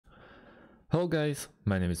Hello guys,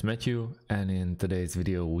 my name is Matthew, and in today's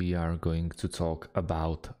video we are going to talk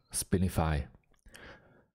about Spinify.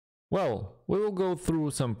 Well, we will go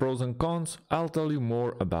through some pros and cons. I'll tell you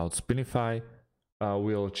more about Spinify.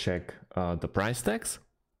 We'll check the price tags,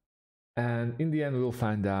 and in the end we'll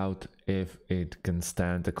find out if it can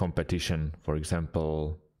stand a competition, for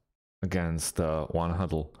example against One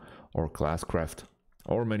Huddle or Classcraft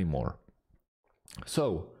or many more.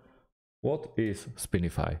 So what is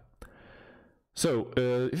Spinify? So,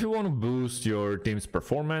 if you want to boost your team's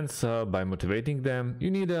performance by motivating them, you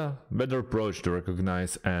need a better approach to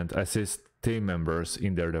recognize and assist team members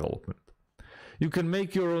in their development. You can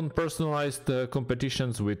make your own personalized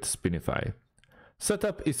competitions with Spinify.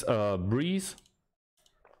 Setup is a breeze,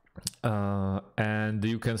 and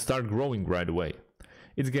you can start growing right away.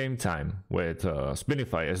 It's game time with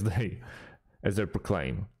Spinify, as they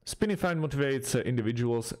proclaim. Spinify motivates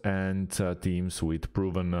individuals and teams with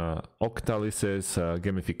proven Octalysis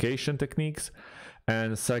gamification techniques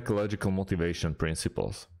and psychological motivation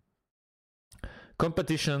principles.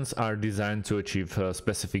 Competitions are designed to achieve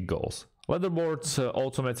specific goals. Leaderboards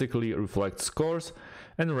automatically reflect scores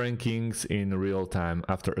and rankings in real time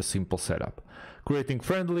after a simple setup, creating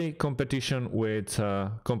friendly competition with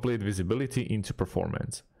complete visibility into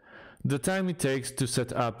performance. The time it takes to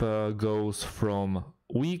set up goes from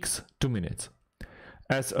weeks to minutes.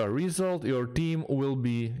 As a result, your team will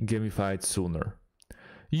be gamified sooner.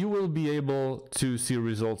 You will be able to see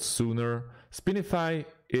results sooner. Spinify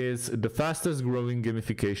is the fastest growing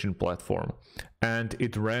gamification platform, and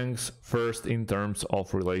it ranks first in terms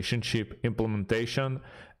of relationship implementation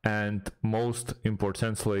and, most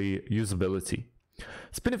importantly, usability.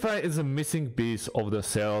 Spinify is a missing piece of the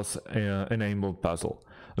sales enabled puzzle,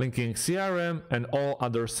 linking CRM and all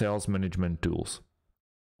other sales management tools.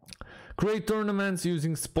 Create tournaments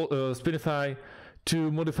using Spinify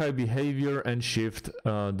to modify behavior and shift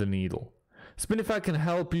the needle. Spinify can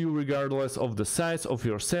help you regardless of the size of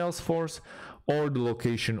your sales force or the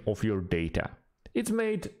location of your data. It's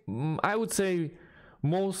made, I would say,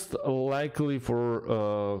 most likely for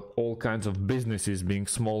all kinds of businesses, being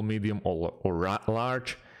small, medium, or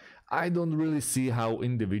large. I don't really see how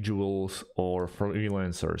individuals or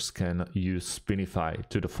freelancers can use Spinify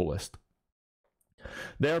to the fullest.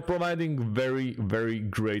 They are providing very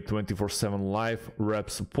great 24/7 live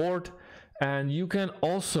rep support, and you can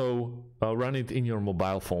also run it in your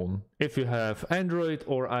mobile phone. If you have Android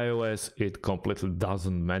or iOS, it completely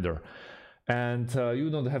doesn't matter. And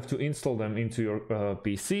you don't have to install them into your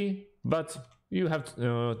PC, but you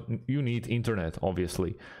need internet,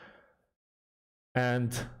 obviously.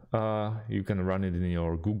 And you can run it in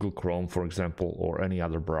your Google Chrome, for example, or any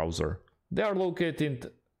other browser. They are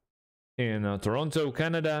located in Toronto,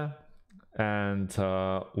 Canada, and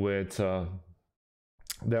with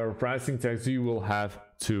their pricing tags, you will have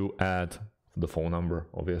to add the phone number,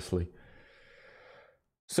 obviously.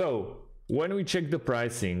 So when we check the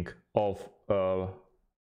pricing of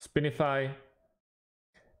Spinify,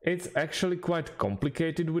 it's actually quite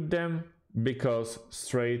complicated with them, because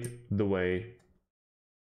straight the way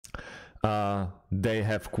they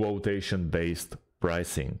have quotation-based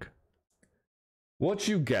pricing. What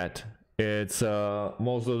you get, it's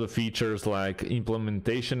most of the features like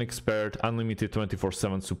implementation expert, unlimited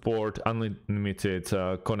 24/7 support, unlimited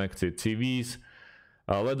connected TVs,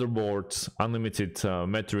 leaderboards, unlimited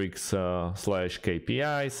metrics /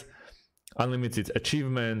 KPIs, unlimited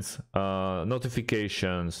achievements,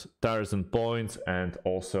 notifications, tires and points, and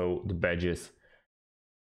also the badges.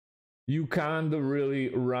 You can't really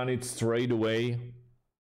run it straight away.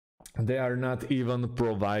 They are not even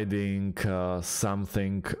providing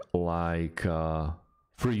something like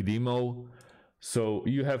free demo, so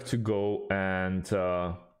you have to go and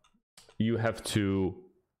you have to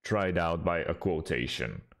try it out by a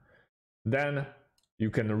quotation. Then you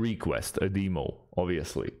can request a demo,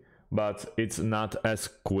 obviously, but it's not as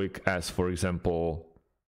quick as, for example,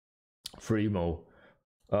 Freemo.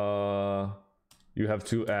 You have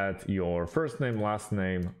to add your first name, last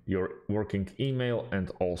name, your working email,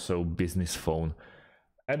 and also business phone.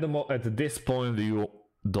 At this point, you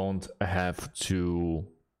don't have to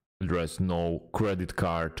address no credit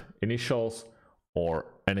card initials or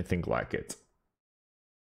anything like it.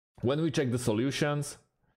 When we check the solutions,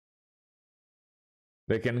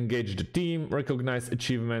 they can engage the team, recognize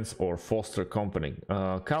achievements, or foster company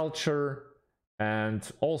culture. And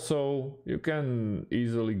also, you can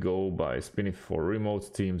easily go by Spinify for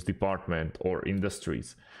remote teams, department, or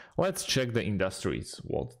industries. Let's check the industries,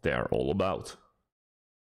 what they are all about.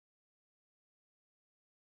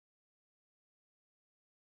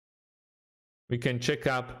 We can check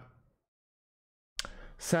up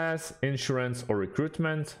SaaS, insurance or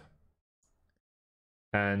recruitment,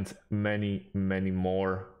 and many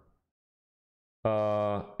more.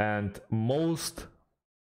 And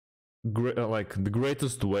the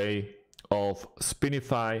greatest way of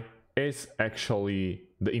Spinify is actually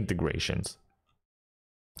the integrations.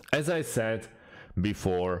 As I said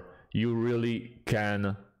before, you really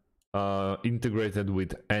can integrate it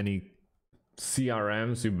with any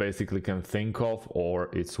CRMs you basically can think of, or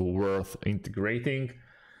it's worth integrating.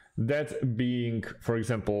 That being, for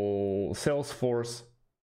example, Salesforce,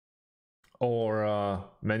 or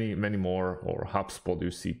many more, or HubSpot,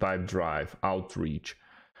 you see Pipedrive, Outreach,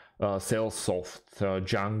 Salessoft,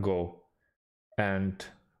 Django, and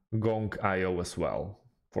Gong.io as well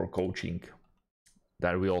for coaching.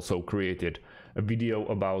 That we also created a video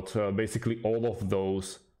about basically all of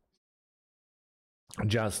those,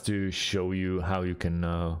 just to show you how you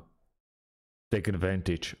can take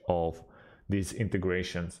advantage of these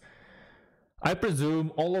integrations. I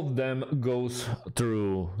presume all of them goes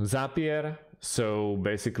through Zapier, so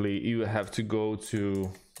basically you have to go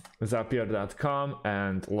to zapier.com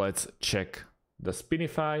and let's check the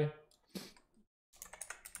Spinify.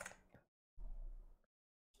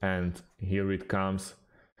 And here it comes.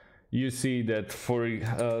 You see that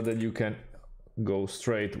that you can go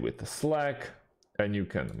straight with Slack, and you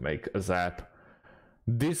can make a Zap.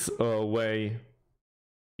 This way,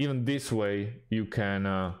 even this way, you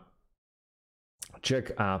can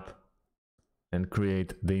check up and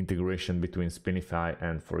create the integration between Spinify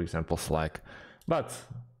and, for example, Slack. But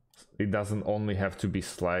it doesn't only have to be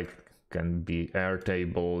Slack, it can be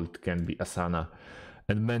Airtable, it can be Asana,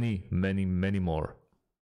 and many more.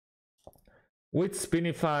 With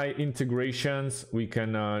Spinify integrations, we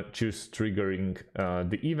can choose triggering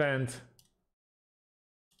the event.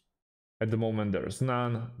 At the moment there's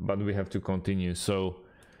none, but we have to continue. So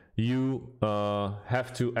you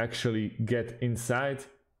have to actually get inside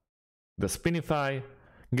the Spinify,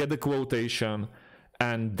 get the quotation,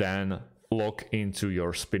 and then log into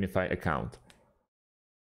your Spinify account.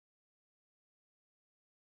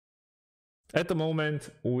 At the moment,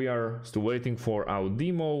 we are still waiting for our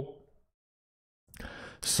demo.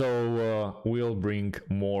 So we'll bring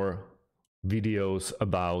more videos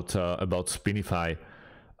about Spinify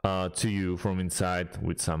to you from inside,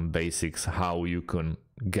 with some basics, how you can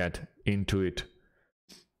get into it.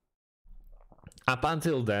 Up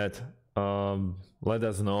until that, let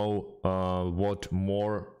us know what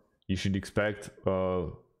more you should expect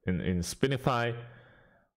in Spinify.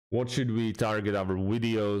 What should we target our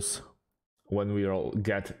videos when we all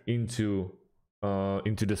get into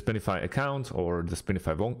the Spinify account or the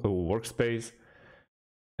Spinify workspace?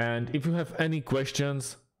 And if you have any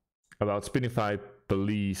questions about Spinify,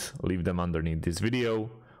 please leave them underneath this video.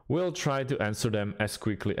 We'll try to answer them as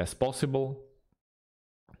quickly as possible.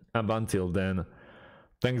 And until then,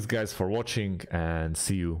 thanks guys for watching, and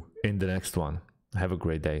see you in the next one. Have a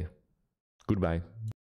great day. Goodbye.